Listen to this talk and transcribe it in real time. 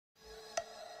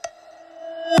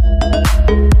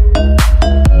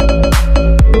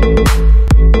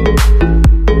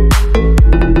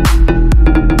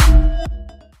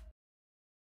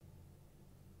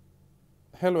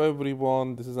Hello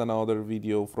everyone, this is another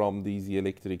video from the Easy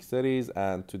Electric series,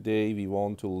 and today we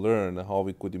want to learn how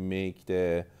we could make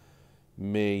the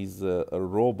maze a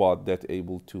robot that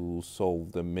able to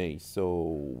solve the maze.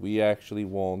 So we actually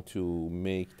want to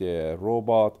make the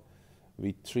robot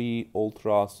with 3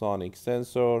 ultrasonic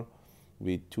sensor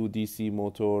with 2 DC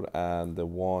motor and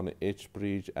one H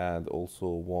bridge and also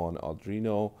one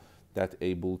Arduino that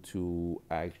able to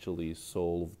actually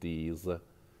solve these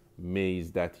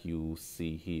maze that you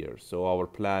see here. So our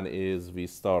plan is we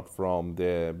start from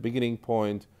the beginning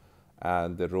point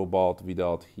and the robot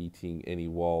without hitting any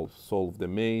wall solve the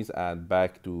maze and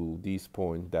back to this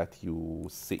point that you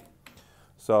see.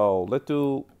 So let's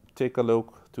take a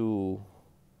look to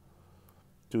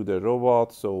the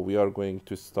robot. So we are going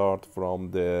to start from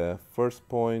the first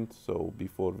point. So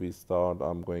before we start,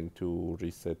 I'm going to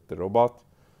reset the robot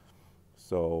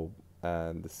so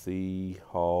and see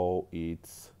how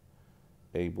it's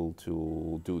able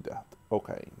to do that.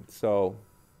 Okay, so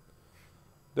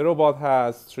the robot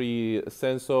has 3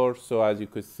 sensors. So as you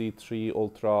could see, 3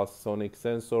 ultrasonic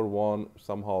sensor. One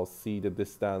somehow see the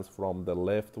distance from the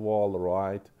left wall,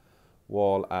 right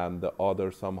wall, and the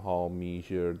other somehow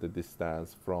measure the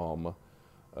distance from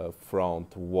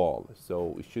front wall.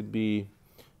 So it should be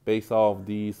based off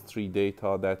these 3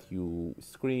 data that you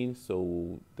screen.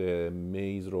 So the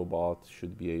maze robot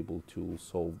should be able to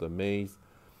solve the maze,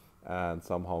 and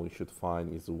somehow it should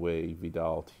find its way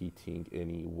without hitting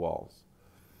any walls.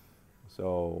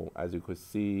 So as you could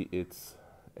see, it's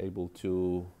able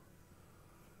to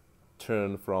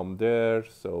turn from there.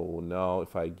 So now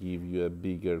if I give you a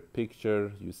bigger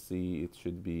picture, you see it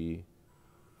should be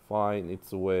find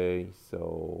its way.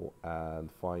 So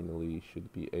and finally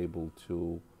should be able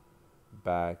to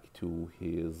back to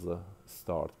his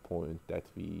start point that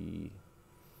we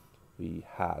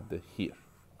had here.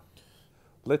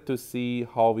 Let's see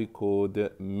how we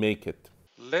could make it.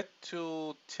 Let's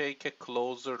take a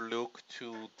closer look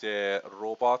to the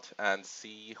robot and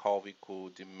see how we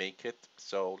could make it.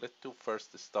 So let's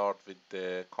first start with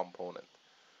the component.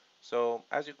 So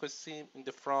as you can see in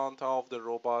the front of the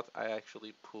robot, I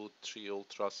actually put 3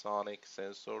 ultrasonic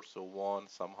sensors. So one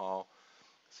somehow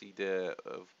see the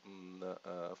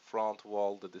front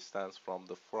wall, the distance from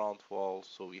the front wall.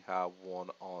 So we have one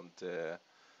on the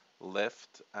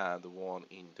left and one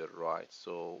in the right.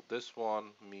 So this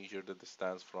one measure the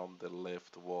distance from the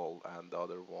left wall and the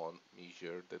other one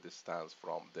measure the distance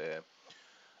from the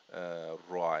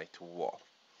right wall.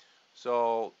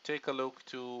 So take a look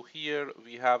to here.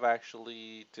 We have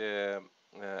actually the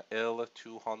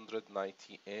L290N.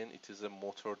 It is a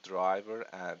motor driver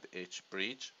and H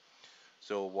bridge.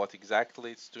 So what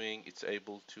exactly it's doing, it's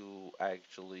able to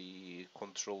actually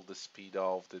control the speed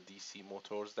of the DC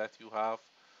motors that you have.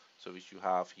 So which you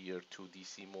have here 2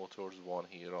 DC motors, one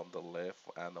here on the left,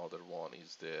 another one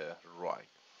is the right.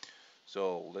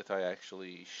 So let I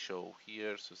actually show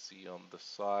here. So see on the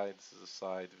side, this is a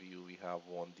side view, we have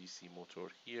one DC motor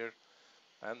here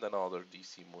and another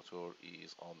DC motor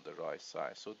is on the right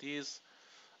side. So these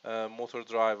motor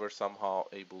drivers somehow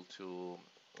able to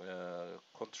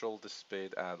control the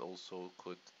speed and also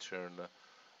could turn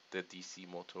the DC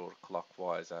motor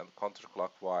clockwise and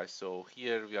counterclockwise. So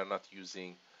here we are not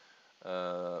using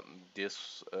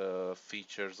these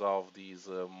features of these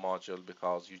module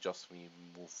because you just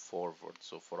move forward.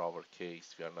 So for our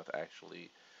case, we are not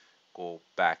actually go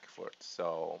backward.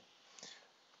 So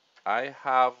I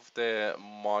have the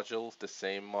module, the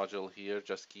same module here,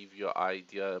 just give you an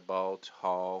idea about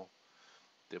how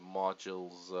the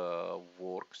modules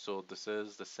work. So this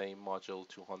is the same module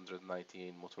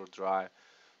 219 motor drive.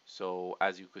 So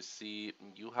as you could see,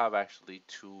 you have actually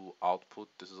 2 output.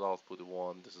 This is output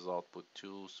 1, this is output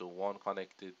 2. So one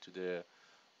connected to the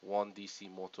one DC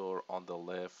motor on the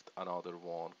left, another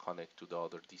one connect to the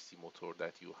other DC motor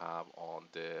that you have on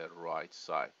the right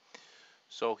side.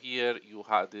 So here you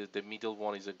have the middle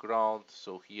one is a ground.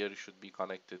 So here it should be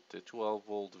connected to 12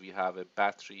 volt. We have a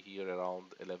battery here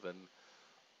around 11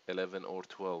 or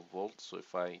 12 volts. So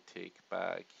if I take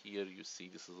back here, you see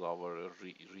this is our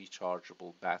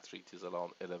rechargeable battery. It is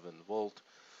around 11 volt.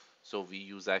 So we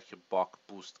use actually buck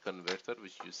boost converter,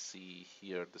 which you see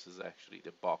here. This is actually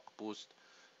the buck boost.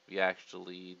 We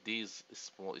actually this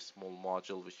small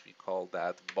module which we call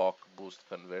that buck boost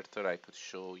converter. I could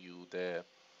show you the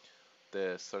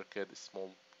circuit,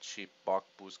 small cheap buck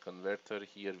boost converter.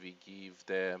 Here we give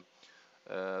the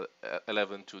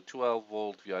 11 to 12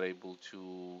 volt. We are able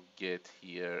to get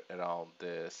here around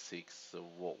the 6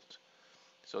 volt.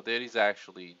 So there is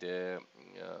actually the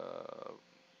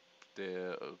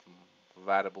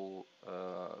variable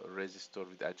resistor.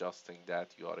 With adjusting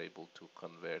that, you are able to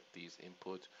convert these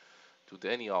input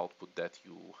any output that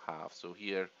you have. So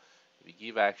here we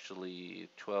give actually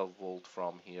 12 volt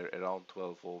from here, around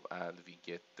 12 volt, and we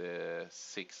get the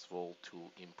 6 volt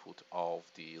to input of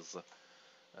these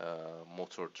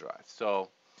motor drive. So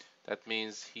that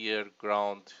means here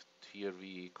ground here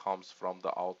we comes from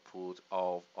the output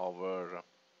of our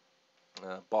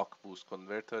buck boost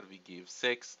converter. We give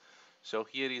 6. So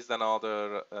here is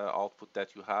another output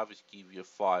that you have, which give you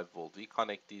 5 volt. We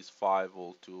connect these 5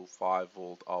 volt to 5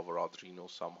 volt our Arduino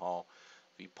somehow.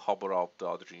 We power up the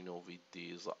Arduino with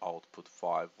this output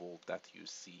 5 volt that you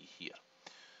see here.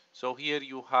 So here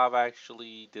you have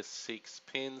actually the 6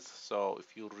 pins. So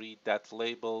if you read that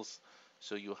labels,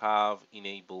 so you have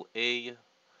enable A,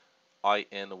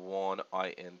 IN1,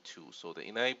 IN2. So the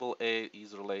enable A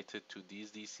is related to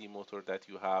this DC motor that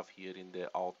you have here in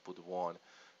the output 1.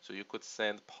 So you could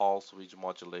send pulse width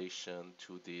modulation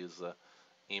to this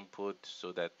input.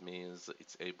 So that means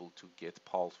it's able to get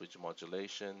pulse width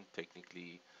modulation.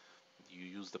 Technically, you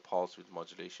use the pulse width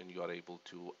modulation, you are able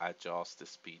to adjust the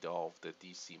speed of the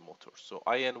DC motor. So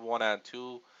IN1 and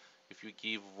 2, if you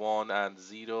give 1 and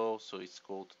 0, so it's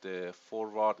go to the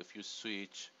forward. If you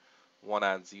switch 1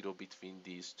 and 0 between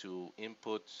these two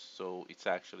inputs, so it's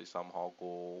actually somehow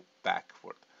go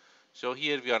backward. So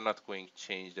here we are not going to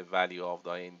change the value of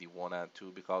the IND1 and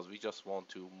 2 because we just want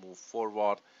to move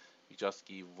forward. We just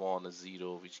give 1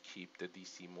 0, which keep the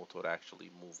DC motor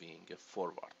actually moving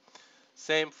forward.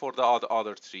 Same for the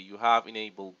other three. You have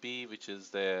enable B, which is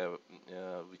the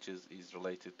is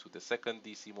related to the second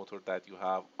DC motor that you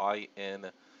have, IN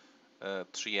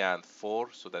 3 and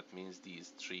 4. So that means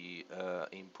these three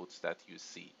inputs that you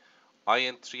see.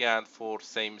 IN 3 and 4,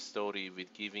 same story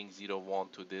with giving 0 1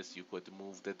 to this. You could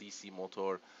move the DC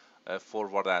motor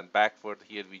forward and backward.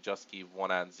 Here we just give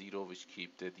 1 and 0, which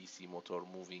keep the DC motor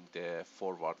moving the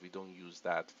forward. We don't use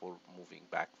that for moving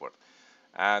backward.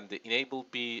 And the enable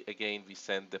B, again, we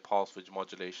send the pulse width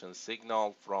modulation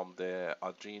signal from the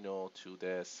Arduino to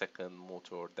the second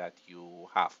motor that you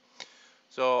have.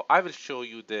 So I will show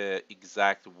you the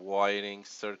exact wiring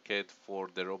circuit for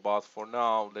the robot. For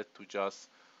now, let's just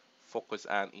focus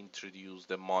and introduce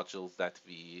the modules that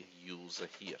we use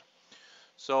here.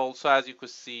 So as you could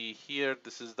see here,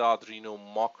 this is the Arduino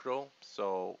macro.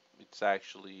 So it's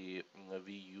actually,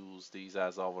 we use these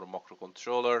as our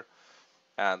microcontroller,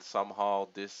 and somehow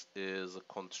this is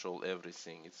control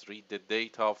everything. It's read the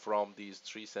data from these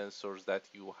three sensors that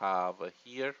you have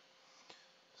here.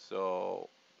 So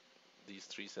these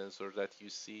three sensors that you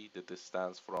see, the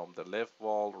distance from the left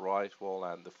wall, right wall,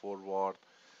 and the forward.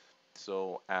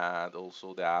 So, and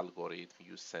also the algorithm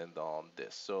you send on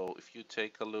this. So if you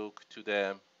take a look to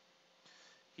them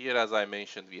here, as I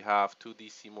mentioned, we have two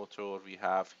DC motor. We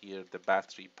have here the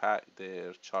battery pack,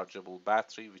 the chargeable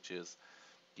battery, which is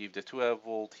give the 12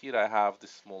 volt. Here I have the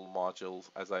small modules.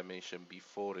 As I mentioned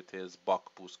before, it is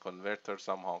buck boost converter.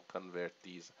 Somehow convert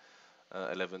these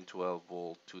 11 12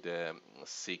 volt to the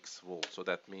 6 volt. So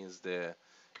that means the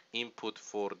input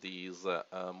for these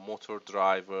motor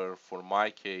driver for my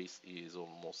case is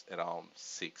almost around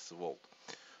 6 volt.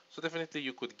 So definitely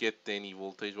you could get any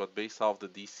voltage, but based off the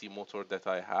DC motor that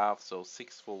I have, so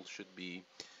 6 volt should be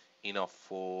enough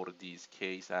for this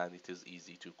case, and it is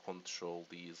easy to control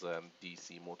these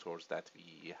DC motors that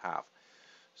we have.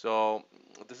 So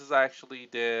this is actually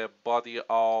the body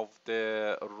of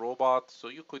the robot. So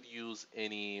you could use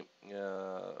any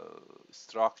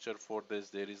structure for this.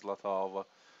 There is a lot of,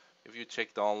 if you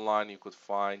check the online, you could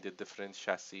find the different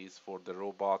chassis for the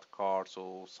robot car.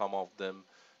 So some of them,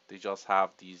 they just have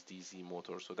these DC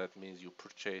motors. So that means you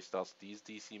purchase these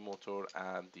DC motor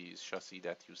and these chassis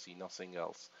that you see, nothing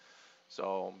else.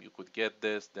 So you could get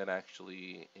this, then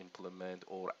actually implement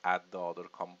or add the other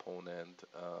component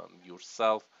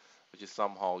yourself, which is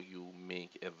somehow you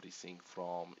make everything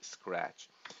from scratch.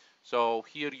 So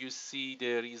here you see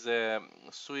there is a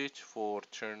switch for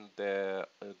turn the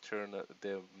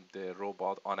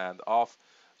robot on and off.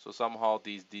 So somehow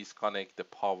these disconnect the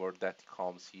power that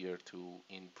comes here to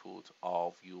input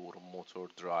of your motor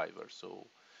driver. So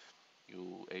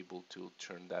you able to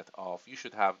turn that off. You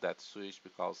should have that switch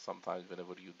because sometimes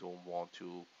whenever you don't want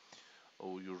to,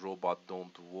 or your robot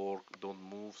don't work, don't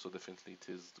move, so definitely it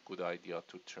is a good idea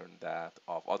to turn that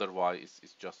off. Otherwise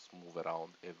it's just move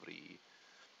around every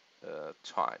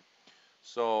time.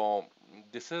 So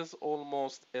this is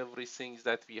almost everything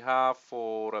that we have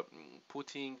for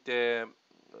putting the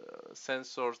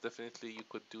sensors. Definitely you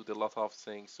could do a lot of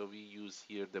things. So we use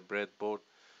here the breadboard.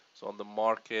 So on the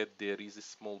market there is a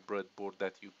small breadboard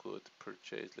that you could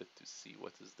purchase. Let's see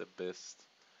what is the best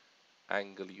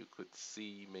angle you could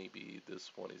see. Maybe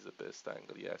this one is the best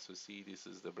angle. Yeah, so see, this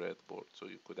is the breadboard. So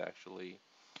you could actually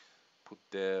put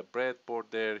the breadboard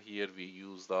there. Here we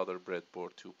use the other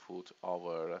breadboard to put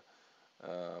our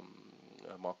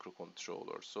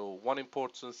microcontroller. So one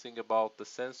important thing about the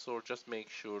sensor, just make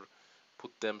sure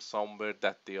put them somewhere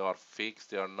that they are fixed,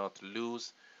 they are not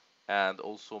loose, and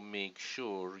also make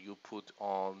sure you put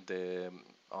on the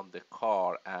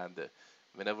car, and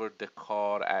whenever the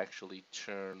car actually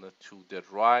turn to the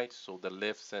right, so the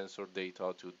left sensor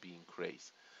data should be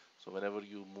increased. So whenever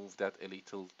you move that a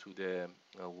little to the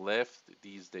left,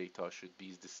 these data should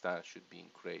be, distance should be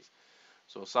increased.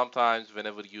 So sometimes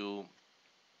whenever you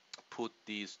put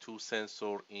these two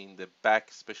sensor in the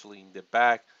back, especially in the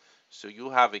back, so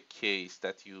you have a case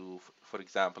that you, for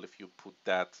example, if you put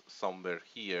that somewhere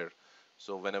here,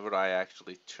 so whenever I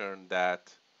actually turn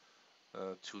that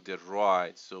to the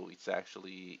right, so it's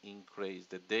actually increase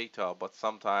the data, but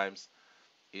sometimes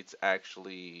it's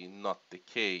actually not the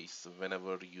case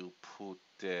whenever you put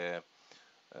the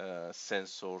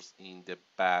sensors in the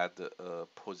bad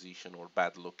position or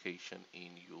bad location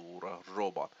in your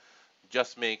robot.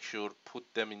 Just make sure put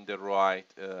them in the right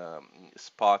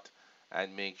spot,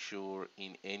 and make sure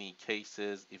in any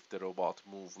cases if the robot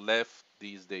move left,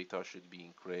 these data should be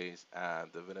increased, and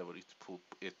whenever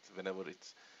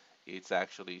it's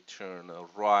actually turn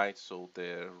right, so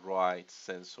the right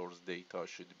sensors data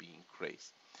should be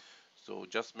increased. So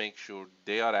just make sure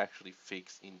they are actually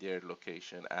fixed in their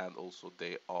location, and also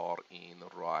they are in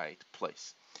right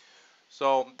place.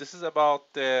 So this is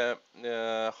about the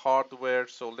hardware.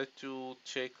 So let's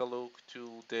take a look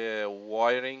to the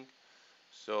wiring.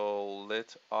 So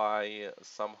let I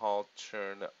somehow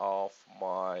turn off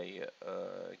my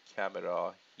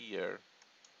camera here,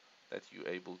 that you're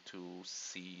able to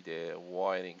see the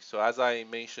wiring. So as I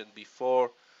mentioned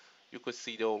before, you could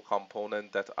see the old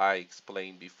component that I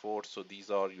explained before. So these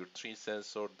are your three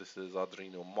sensor. This is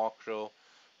Arduino macro.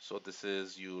 So this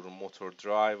is your motor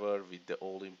driver with the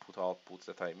all input outputs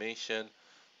that I mentioned.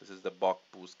 This is the buck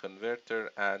boost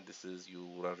converter, and this is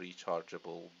your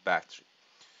rechargeable battery.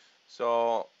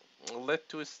 So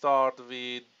let's start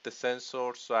with the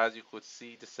sensor. So as you could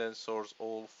see, the sensors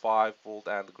all 5 volt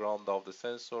and ground of the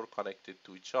sensor connected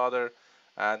to each other,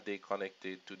 and they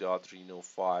connected to the Arduino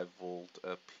 5 volt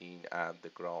pin, and the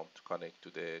ground to connect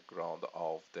to the ground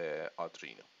of the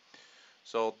Arduino.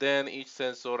 So then each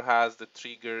sensor has the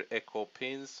trigger echo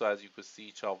pins. So as you could see,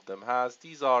 each of them has.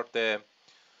 These are the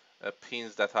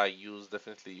pins that I use.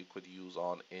 Definitely you could use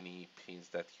on any pins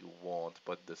that you want,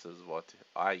 but this is what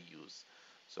I use.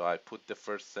 So I put the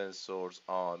first sensors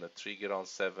on a trigger on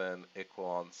 7, echo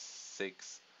on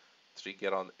 6,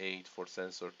 trigger on 8 for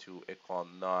sensor 2, echo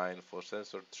on 9 for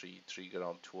sensor 3, trigger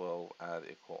on 12, and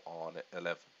echo on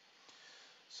 11.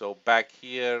 So back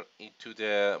here into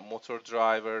the motor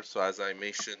driver, so as I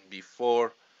mentioned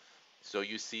before, so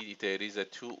you see there is a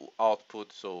two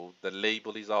output, so the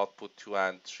label is output 2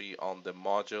 and 3 on the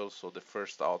module. So the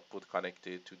first output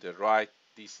connected to the right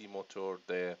DC motor,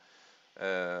 the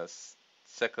uh,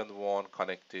 second one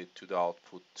connected to the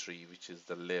output 3, which is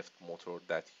the left motor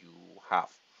that you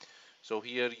have. So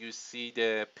here you see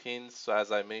the pins. So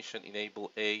as I mentioned,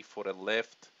 enable A for a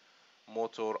left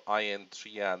motor, IN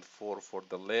 3 and 4 for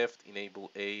the left,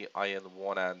 enable A, IN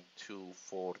 1 and 2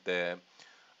 for the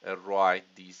right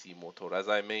DC motor. As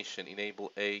I mentioned,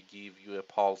 enable A give you a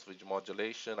pulse width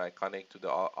modulation. I connect to the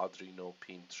Arduino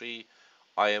pin 3.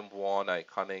 IM1 I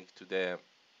connect to the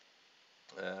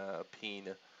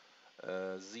pin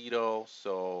 0.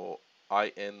 So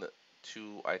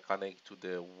IN2 I connect to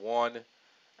the 1,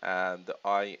 and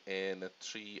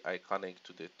IN3 I connect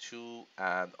to the 2,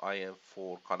 and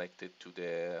IN4 connected to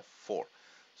the 4.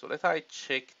 So let I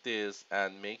check this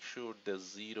and make sure the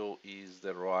 0 is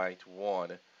the right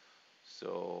one.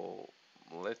 So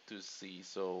let's see.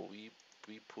 So we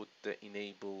put the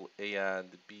enable A and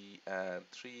B and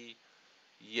 3.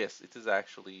 Yes, it is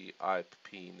actually IP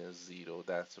pin 0.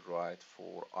 That's right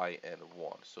for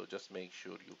IN1. So just make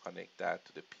sure you connect that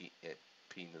to the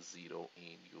pin 0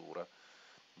 in your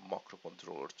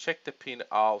microcontroller. Check the pin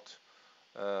out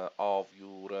of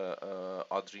your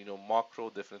Arduino macro.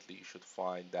 Definitely you should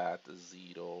find that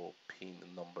 0 pin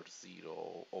number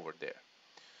 0 over there.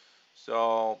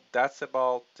 So that's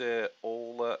about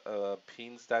all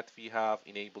pins that we have.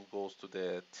 Enable goes to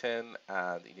the 10,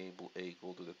 and enable A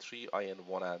go to the 3,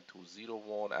 IN1 and 2, 0,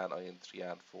 1, and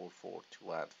IN3 and 4, 4,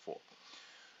 2 and 4.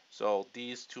 So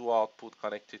these two output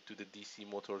connected to the DC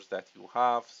motors that you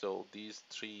have. So these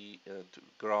three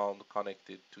ground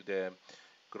connected to the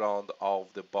ground of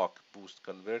the buck boost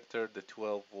converter. The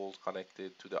 12 volt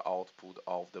connected to the output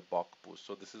of the buck boost.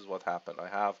 So this is what happened. I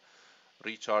have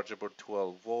rechargeable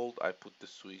 12 volt. I put the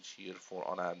switch here for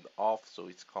on and off, so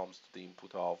it comes to the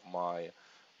input of my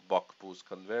buck boost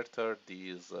converter.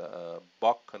 These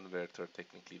buck converter,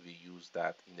 technically we use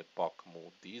that in a buck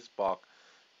mode. These buck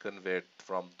convert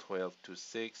from 12 to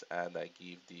 6, and I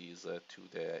give these to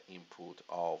the input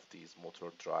of this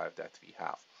motor drive that we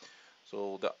have.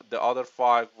 So the other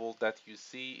 5 volt that you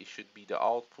see, it should be the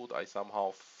output. I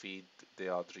somehow feed the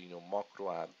Arduino macro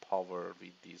and power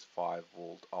with this 5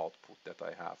 volt output that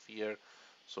I have here.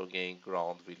 So again,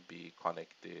 ground will be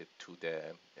connected to the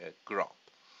ground.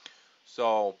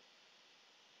 So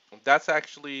that's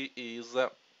actually is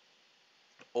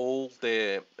all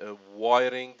the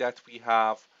wiring that we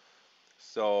have.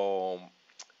 So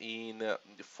in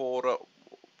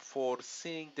for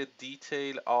seeing the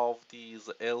detail of these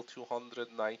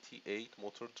L298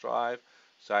 motor drive,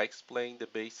 so I explained the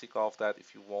basic of that.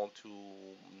 If you want to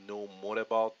know more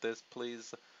about this,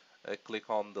 please click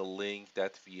on the link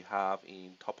that we have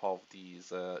in top of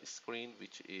this screen,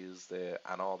 which is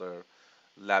another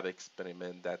lab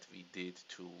experiment that we did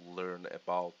to learn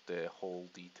about the whole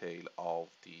detail of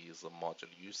this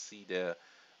module. You see the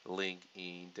link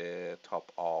in the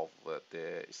top of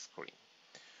the screen.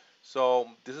 So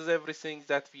this is everything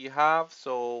that we have.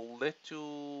 So let's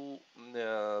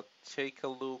take a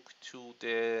look to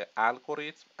the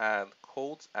algorithm and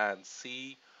codes and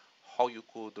see how you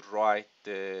could write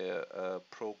the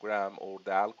program or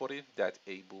the algorithm that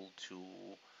able to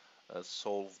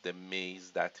solve the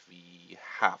maze that we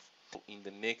have. In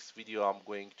the next video, I'm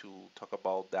going to talk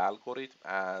about the algorithm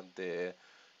and the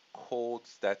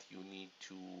codes that you need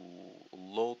to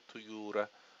load to your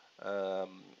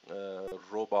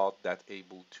robot that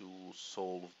able to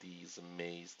solve these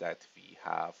maze that we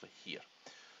have here.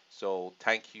 So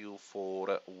thank you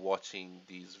for watching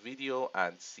this video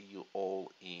and see you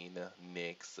all in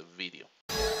next video.